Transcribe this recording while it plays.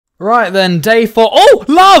Right then, day 4. Oh,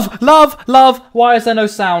 love, love, love. Why is there no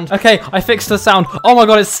sound? Okay, I fixed the sound. Oh my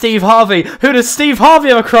god, it's Steve Harvey. Who does Steve Harvey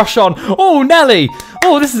have a crush on? Oh, Nelly.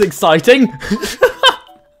 Oh, this is exciting.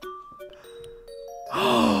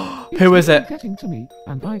 Who is it? Getting to me,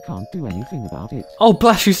 and I can't do anything about it. Oh,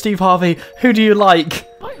 bless you, Steve Harvey. Who do you like?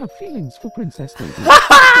 I have feelings for Princess Daisy. I've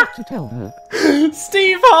got to tell her.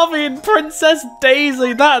 Steve Harvey and Princess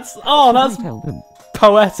Daisy. That's Tell them.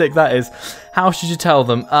 poetic, that is. How should you tell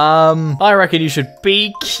them? I reckon you should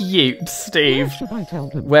be cute, Steve. Where should I tell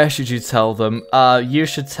them? Where should you tell them? You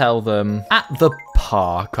should tell them at the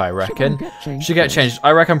park, I reckon. Should get changed.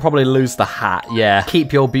 I reckon probably lose the hat, yeah.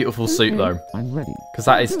 Keep your beautiful suit, though. I'm ready.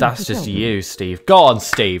 Because that's just you, Steve. Go on,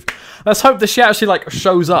 Steve. Let's hope that she actually, like,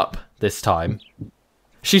 shows up this time.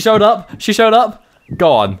 She showed up? She showed up?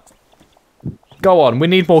 Go on. Go on. We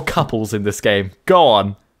need more couples in this game. Go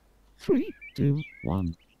on. 3, 2,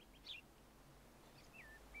 1.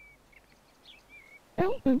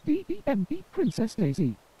 L-O-V-E-M-B, Princess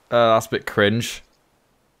Daisy. That's a bit cringe.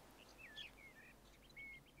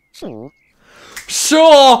 Sure.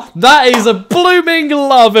 Sure, that is a blooming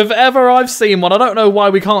love if ever I've seen one. I don't know why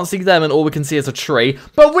we can't see them and all we can see is a tree,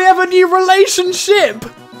 but we have a new relationship.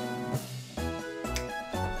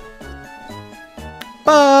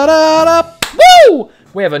 Ba-da-da. Woo!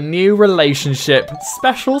 We have a new relationship.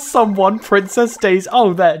 Special someone, Princess Daisy.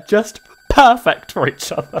 Oh, they're just perfect for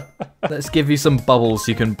each other. Let's give you some bubbles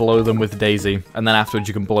so you can blow them with Daisy. And then afterwards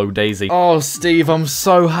you can blow Daisy. Oh, Steve, I'm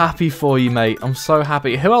so happy for you, mate. I'm so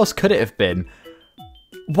happy. Who else could it have been?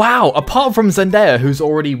 Wow, apart from Zendaya, who's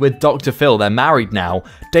already with Dr. Phil, they're married now.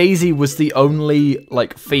 Daisy was the only,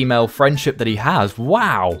 like, female friendship that he has.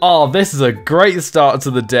 Wow. Oh, this is a great start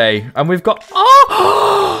to the day. And we've got...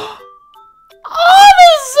 Oh! Oh,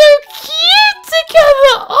 they're so cute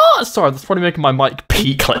together! Oh, sorry, that's probably making my mic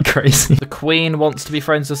peak like crazy. The Queen wants to be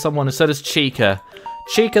friends with someone, and so does Chica.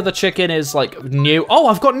 Chica the chicken is, like, new. Oh,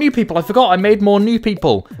 I've got new people. I forgot I made more new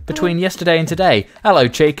people between yesterday and today. Hello,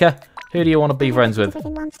 Chica. Who do you want to be friends with?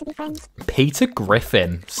 Peter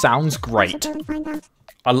Griffin. Sounds great.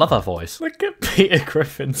 I love her voice. Look at Peter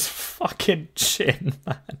Griffin's fucking chin,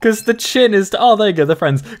 man. Because the chin is... Oh, there you go, they're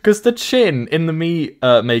friends. Because the chin in the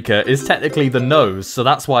Maker is technically the nose, so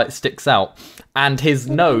that's why it sticks out. And his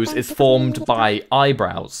nose is formed by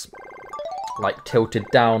eyebrows. Like, tilted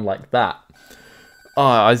down like that.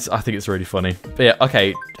 Oh, I think it's really funny. But yeah,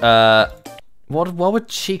 okay. What would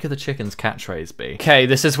Chica the Chicken's catchphrase be? Okay,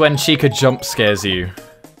 this is when Chica jump scares you.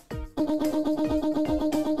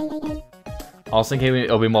 I was thinking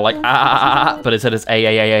it'll be more like but instead it's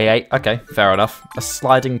a. Okay, fair enough. A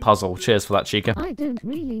sliding puzzle. Cheers for that, Chica. I don't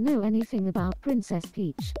really know anything about Princess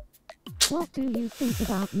Peach. What do you think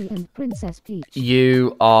about me and Princess Peach?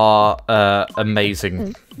 You are amazing.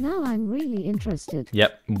 Oh, now I'm really interested.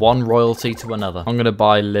 Yep, one royalty to another. I'm gonna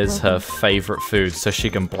buy Liz her favourite food so she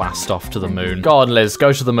can blast off to the moon. Go on, Liz,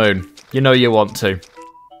 go to the moon. You know you want to.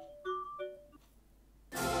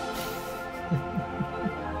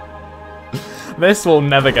 This will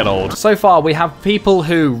never get old. So far, we have people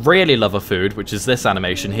who really love a food, which is this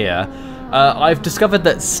animation here. I've discovered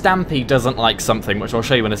that Stampy doesn't like something, which I'll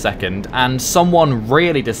show you in a second, and someone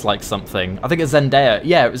really dislikes something. I think it's Zendaya.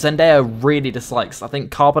 Yeah, Zendaya really dislikes, I think,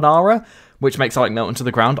 carbonara, which makes her like melt into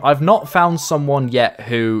the ground. I've not found someone yet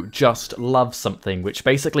who just loves something, which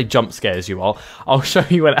basically jump scares you all. I'll show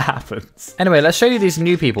you when it happens. Anyway, let's show you these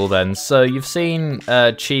new people then. So you've seen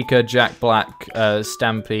Chica, Jack Black,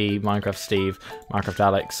 Stampy, Minecraft Steve, Minecraft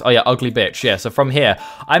Alex. Oh yeah, Ugly Bitch. Yeah, so from here,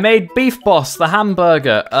 I made Beef Boss, the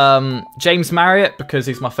hamburger, James Marriott, because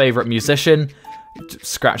he's my favorite musician,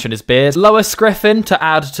 scratching his beard. Lois Griffin to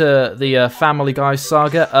add to the Family Guy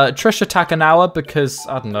saga. Trisha Takanawa because,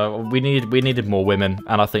 I don't know, we needed more women,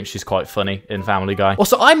 and I think she's quite funny in Family Guy.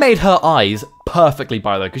 Also, I made her eyes perfectly,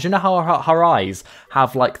 by the way, because you know how her eyes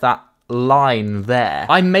have like that line there.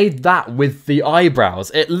 I made that with the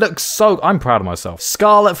eyebrows. It looks so... I'm proud of myself.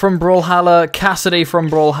 Scarlet from Brawlhalla, Cassidy from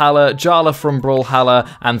Brawlhalla, Jarla from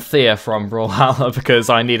Brawlhalla, and Thea from Brawlhalla because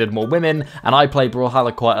I needed more women, and I play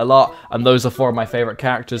Brawlhalla quite a lot, and those are 4 of my favourite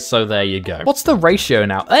characters, so there you go. What's the ratio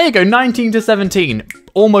now? There you go, 19 to 17.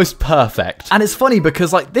 Almost perfect. And it's funny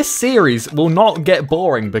because, like, this series will not get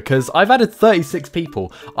boring because I've added 36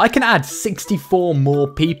 people. I can add 64 more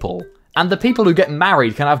people. And the people who get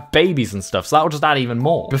married can have babies and stuff, so that'll just add even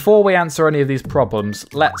more. Before we answer any of these problems,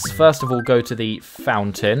 let's first of all go to the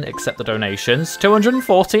fountain, accept the donations.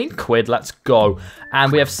 214 quid, let's go.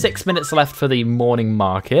 And we have 6 minutes left for the morning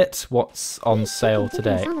market. What's on sale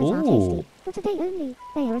today? Ooh. For today only,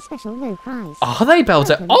 they are a special low price. Are they,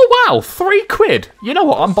 Belter? Oh, wow, 3 quid. You know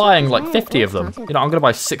what? I'm buying like 50 of them. You know, I'm going to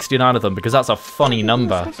buy 69 of them because that's a funny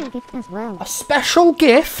number. A special gift as well. A special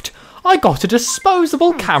gift? I got a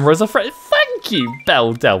disposable camera as a friend. Thank you,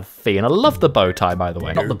 Belle Delphine. I love the bow tie, by the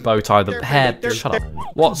way. Not the bow tie, the hair. Shut up.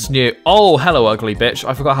 What's new? Oh, hello, ugly bitch.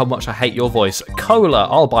 I forgot how much I hate your voice. Cola,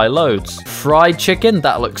 I'll buy loads. Fried chicken,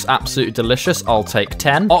 that looks absolutely delicious. I'll take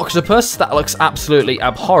 10. Octopus, that looks absolutely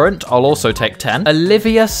abhorrent. I'll also take 10.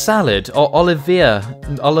 Olivia salad, or Olivier.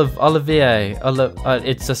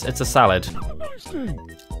 It's a salad.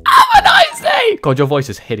 Have a nice day! God, your voice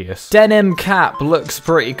is hideous. Denim cap looks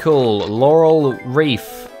pretty cool. Laurel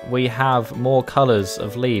reef. We have more colors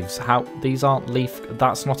of leaves. How? These aren't leaf.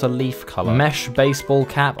 That's not a leaf color. Mesh baseball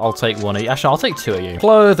cap. I'll take 1 of you. Actually, I'll take 2 of you.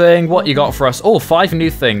 Clothing. What you got for us? Oh, 5 new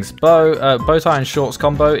things. Bow tie and shorts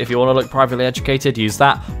combo. If you want to look privately educated, use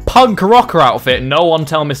that. Punk rocker outfit. No one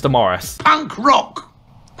tell Mr. Morris. Punk rock.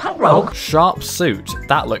 Punk rock. Sharp suit.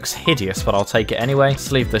 That looks hideous, but I'll take it anyway.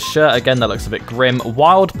 Sleeve the shirt. Again, that looks a bit grim.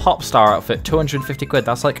 Wild pop star outfit. 250 quid.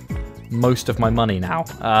 That's like most of my money now.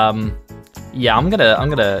 Yeah, I'm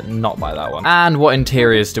gonna not buy that one. And what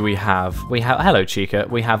interiors do we have? We have, hello Chica.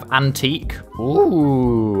 We have antique.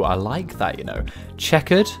 Ooh, I like that, you know.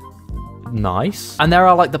 Checkered. Nice. And there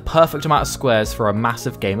are like the perfect amount of squares for a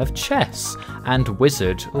massive game of chess. And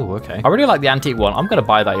wizard. Oh, okay. I really like the antique one. I'm gonna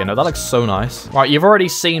buy that, you know. That looks so nice. Right, you've already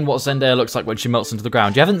seen what Zendaya looks like when she melts into the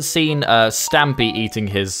ground. You haven't seen Stampy eating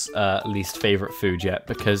his least favorite food yet,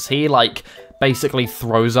 because he like basically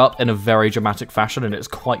throws up in a very dramatic fashion, and it's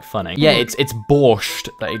quite funny. Yeah, it's borscht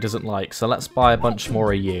that he doesn't like, so let's buy a bunch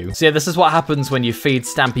more of you. So yeah, this is what happens when you feed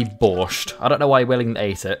Stampy borscht. I don't know why Willing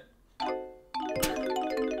ate it.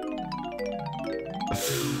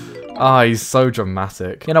 Ah, he's so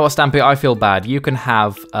dramatic. You know what, Stampy? I feel bad. You can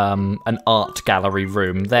have an art gallery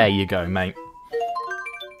room. There you go, mate.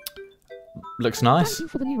 Looks nice. Thank you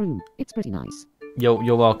for the new room. It's pretty nice.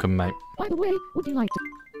 You're welcome, mate. By the way, would you like to?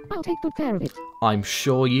 I'll take good care of it. I'm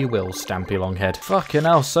sure you will, Stampy Longhead. Fucking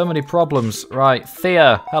hell, so many problems. Right,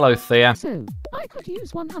 Thea. Hello, Thea. So, I could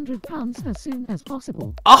use £100 as soon as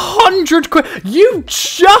possible. 100 quid? You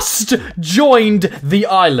just joined the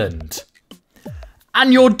island.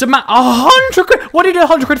 And your demand 100 quid? What do you need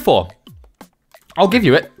 100 quid for? I'll give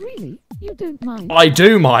you it. Really? You don't mind? I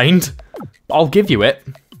do mind. I'll give you it.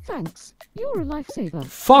 Thanks. You're a lifesaver.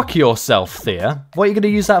 Fuck yourself, Thea. What are you going to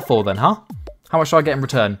use that for then, huh? How much do I get in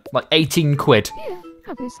return? Like 18 quid. Here,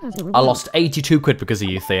 have this as a reward. I lost 82 quid because of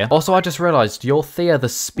you, Thea. Also, I just realised you're Thea the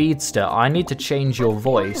Speedster. I need to change your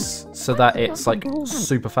voice so that it's like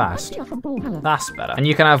super fast. That's better. And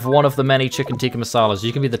you can have one of the many chicken tikka masalas.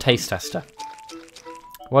 You can be the taste tester.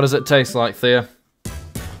 What does it taste like, Thea?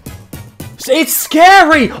 It's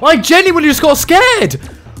scary! I genuinely just got scared!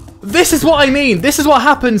 This is what I mean. This is what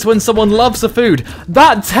happens when someone loves a food.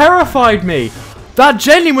 That terrified me. That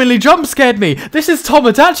genuinely jump scared me. This is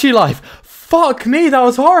Tomodachi life. Fuck me, that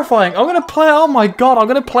was horrifying. I'm gonna play, oh my god, I'm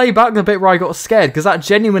gonna play back the bit where I got scared, because that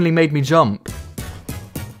genuinely made me jump.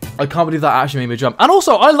 I can't believe that actually made me jump. And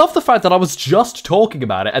also, I love the fact that I was just talking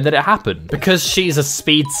about it and then it happened. Because she's a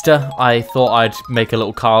speedster, I thought I'd make a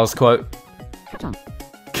little Cars quote.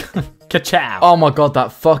 Ka-chow. Oh my god,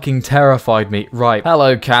 that fucking terrified me. Right.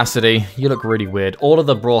 Hello, Cassidy. You look really weird. All of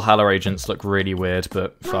the Brawlhalla agents look really weird,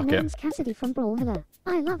 but fuck it. My name's Cassidy from Brawlhalla.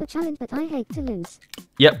 I love a challenge, but I hate to lose.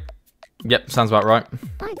 Yep. Yep, sounds about right.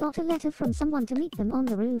 I got a letter from someone to meet them on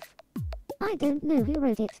the roof. I don't know who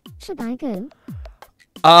wrote it. Should I go?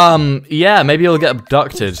 Yeah, maybe you'll get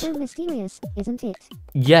abducted. It's so mysterious, isn't it?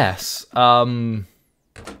 Yes. I've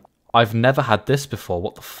never had this before.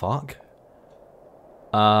 What the fuck?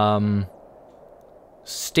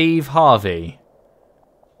 Steve Harvey.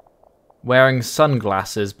 Wearing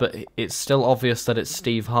sunglasses, but it's still obvious that it's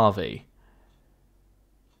Steve Harvey.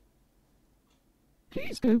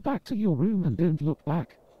 Please go back to your room and don't look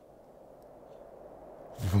back.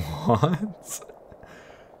 What?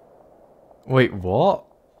 Wait, what?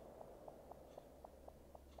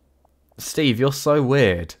 Steve, you're so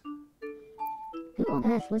weird. Who on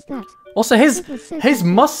earth was that? Also, his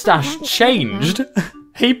mustache changed.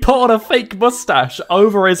 He put on a fake mustache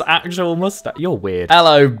over his actual mustache. You're weird.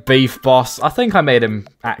 Hello, Beef Boss. I think I made him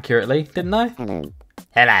accurately, didn't I? Hello.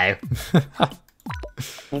 Hello.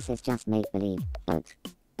 This is just make-believe, but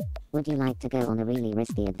would you like to go on a really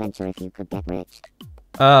risky adventure if you could get rich?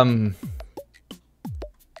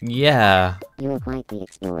 Yeah. You are quite the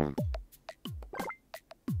explorer.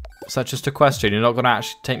 Is that just a question? You're not going to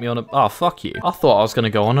actually take me on a... Oh, fuck you. I thought I was going to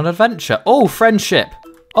go on an adventure. Oh, friendship.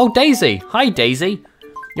 Oh, Daisy. Hi, Daisy.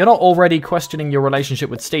 You're not already questioning your relationship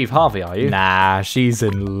with Steve Harvey, are you? Nah, she's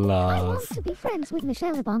in I want love. to be friends with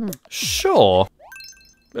Michelle Obama. Sure.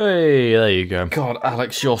 Hey, there you go. God,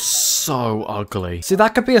 Alex, you're so ugly. See,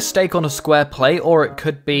 that could be a steak on a square plate, or it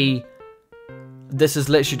could be... This is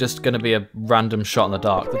literally just going to be a random shot in the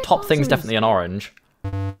dark. The top thing's definitely an orange.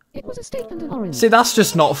 It was a steak and an orange. See, that's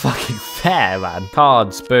just not fucking fair, man.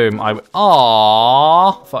 Cards, boom.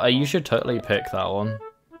 Aww. You should totally pick that one.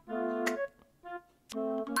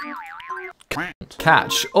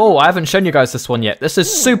 Catch. Oh, I haven't shown you guys this one yet. This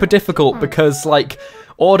is super difficult because, like,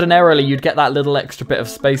 ordinarily you'd get that little extra bit of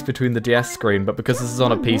space between the DS screen, but because this is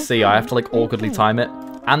on a PC, I have to, like, awkwardly time it.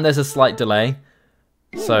 And there's a slight delay.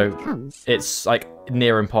 So, it's, like,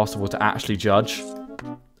 near impossible to actually judge.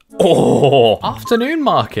 Oh! Afternoon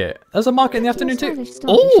market. There's a market in the afternoon too.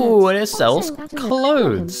 Oh, and it sells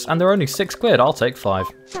clothes. And they're only £6. I'll take 5.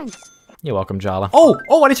 Thanks. You're welcome, Jala. Oh,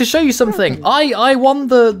 I need to show you something. I won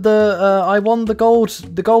the gold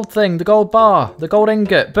thing, the gold bar, the gold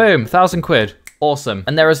ingot. Boom, £1,000. Awesome.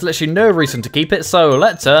 And there is literally no reason to keep it, so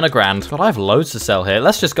let's earn £1,000. God, I have loads to sell here.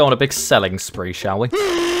 Let's just go on a big selling spree, shall we?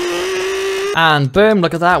 And boom,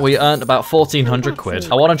 look at that, we earned about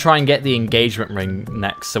 £1,400. I want to try and get the engagement ring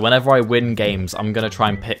next, so whenever I win games, I'm going to try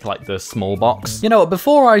and pick, like, the small box. You know what,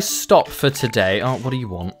 before I stop for today... Oh, what do you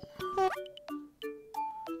want?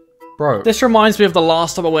 Bro, this reminds me of the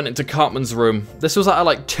last time I went into Cartman's room. This was at,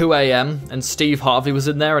 like, 2 AM, and Steve Harvey was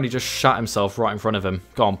in there, and he just shot himself right in front of him.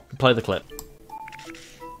 Go on, play the clip.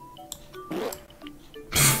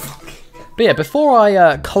 But yeah, before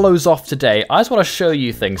I close off today, I just want to show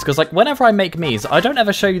you things, because like whenever I make Miis, I don't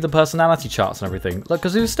ever show you the personality charts and everything. Look,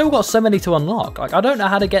 because we've still got so many to unlock. Like, I don't know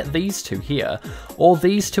how to get these two here, or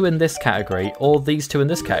these two in this category, or these two in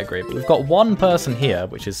this category. But we've got one person here,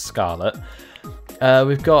 which is Scarlet.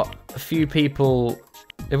 We've got a few people...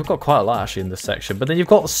 Yeah, we've got quite a lot actually in this section, but then you've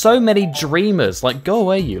got so many dreamers. Like, go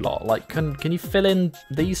away, you lot. Like, can you fill in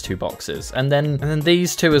these two boxes, and then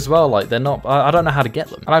these two as well? Like, they're not. I don't know how to get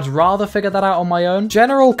them, and I'd rather figure that out on my own.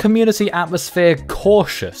 General community atmosphere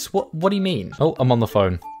cautious. What do you mean? Oh, I'm on the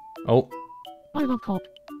phone. Oh, I'm a cop.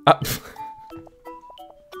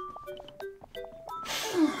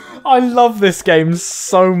 I love this game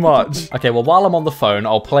so much. Okay, well, while I'm on the phone,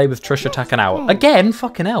 I'll play with Trisha Takanawa. Again,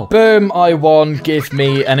 fucking hell. Boom, I won. Give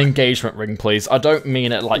me an engagement ring, please. I don't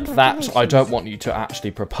mean it like that. I don't want you to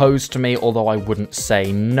actually propose to me, although I wouldn't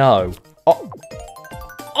say no. Oh!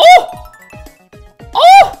 Oh!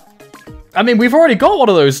 Oh! I mean, we've already got one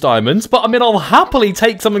of those diamonds, but I mean, I'll happily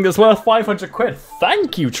take something that's worth £500.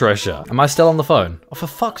 Thank you, Trisha. Am I still on the phone? Oh, for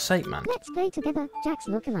fuck's sake, man. Let's play together, Jack's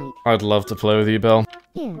lookalike. I'd love to play with you, Bill.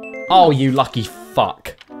 Here. Oh, you lucky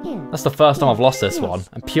fuck. Here. That's the first time I've lost this one,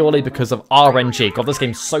 and purely because of RNG. God, this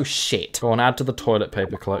game's so shit. Go on, add to the toilet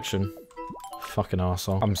paper collection. Fucking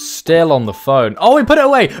arsehole. I'm still on the phone. Oh, he put it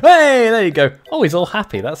away. Hey, there you go. Oh, he's all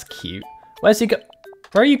happy. That's cute. Where's he go?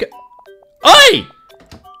 Where are you go? Hey!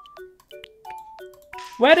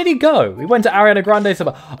 Where did he go? He went to Ariana Grande.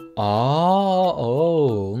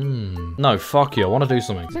 No, fuck you. I want to do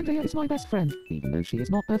something. Zendaya is my best friend, even though she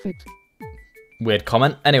is not perfect. Weird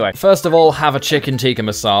comment. Anyway, first of all, have a chicken tikka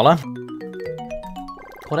masala.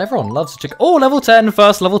 God, everyone loves chicken. Oh, level 10,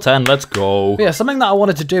 first level 10, let's go. But yeah, something that I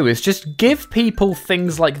wanted to do is just give people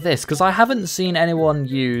things like this, because I haven't seen anyone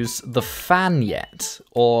use the fan yet,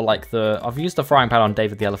 or like I've used the frying pan on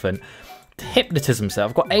David the Elephant. Hypnotism set,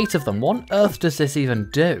 I've got 8 of them. What on earth does this even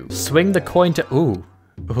do? Swing the coin to, ooh,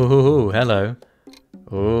 hello.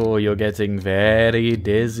 Oh, you're getting very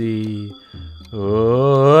dizzy.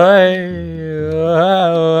 Oh,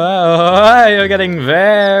 you're getting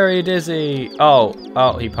very dizzy.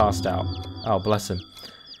 Oh, he passed out. Oh, bless him.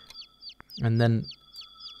 And then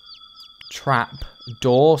trap,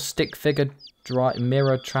 door, stick figure,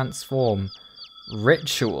 mirror, transform,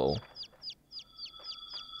 ritual.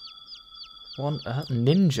 What on earth?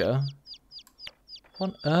 Ninja?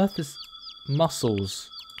 What on earth is muscles?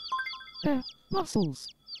 Muscles.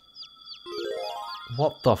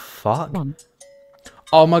 What the fuck? 1.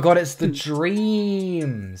 Oh my god, it's the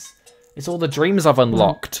dreams. It's all the dreams I've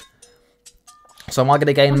unlocked. So am I going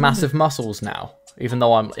to gain massive muscles now? Even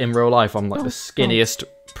though I'm in real life, I'm like the skinniest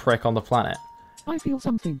prick on the planet. I feel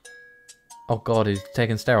something. Oh god, he's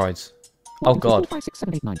taking steroids. Oh god. 4, 5, 6,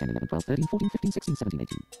 7, 8, 9, 10, 11, 12, 13, 14, 15, 16, 17,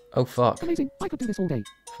 18. Oh fuck. Amazing. I could do this all day.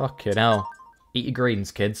 Fucking hell. Eat your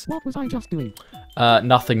greens, kids. What was I just doing?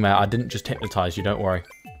 Nothing, mate. I didn't just hypnotise you, don't worry.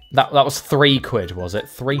 That was £3, was it?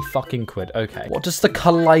 3 fucking quid. Okay. What does the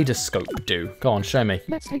kaleidoscope do? Go on, show me.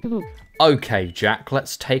 Let's take a look. Okay, Jack,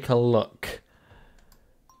 let's take a look.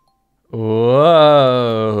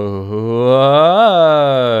 Whoa.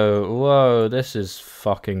 Whoa. Whoa. This is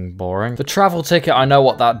fucking boring. The travel ticket, I know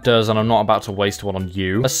what that does, and I'm not about to waste one on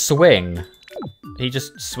you. A swing. He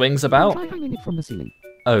just swings about? Try hanging it from the ceiling.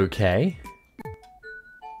 Okay.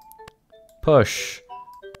 Push.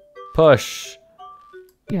 Push.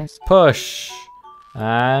 Yes. Push.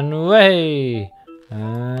 And away.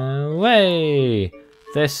 And away.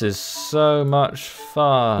 This is so much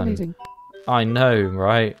fun. Amazing. I know,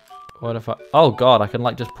 right? What if I... Oh, God, I can,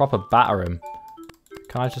 like, just proper batter him.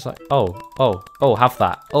 Can I just, like... Oh, have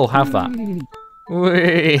that. Oh, have that.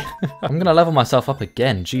 Whee. I'm gonna level myself up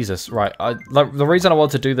again. Jesus, right. The reason I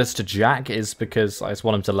want to do this to Jack is because I just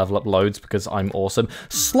want him to level up loads because I'm awesome.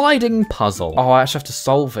 Sliding puzzle. Oh, I actually have to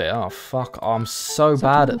solve it. Oh, fuck. Oh, I'm so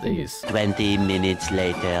bad at these. 20 minutes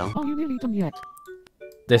later. Are you nearly done yet?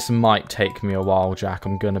 This might take me a while, Jack.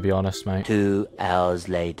 I'm gonna be honest, mate. 2 hours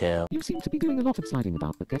later. You seem to be doing a lot of sliding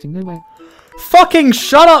about, but getting nowhere. Fucking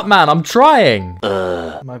shut up, man. I'm trying.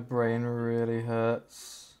 My brain really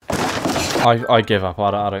hurts. I give up.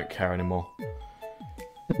 I don't care anymore.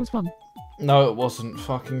 It was fun. No, it wasn't.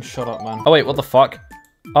 Fucking shut up, man. Oh, wait, what the fuck?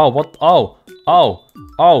 Oh, what?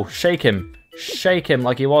 Oh, shake him. Shake him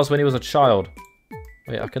like he was when he was a child.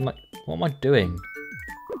 Wait, I can, like... What am I doing?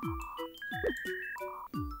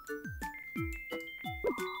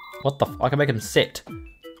 What the I can make him sit.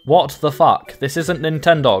 What the fuck? This isn't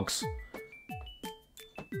Nintendogs.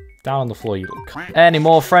 Down on the floor, you look. Any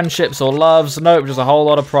more friendships or loves? Nope, just a whole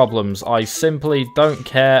lot of problems. I simply don't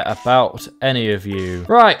care about any of you.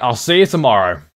 Right, I'll see you tomorrow.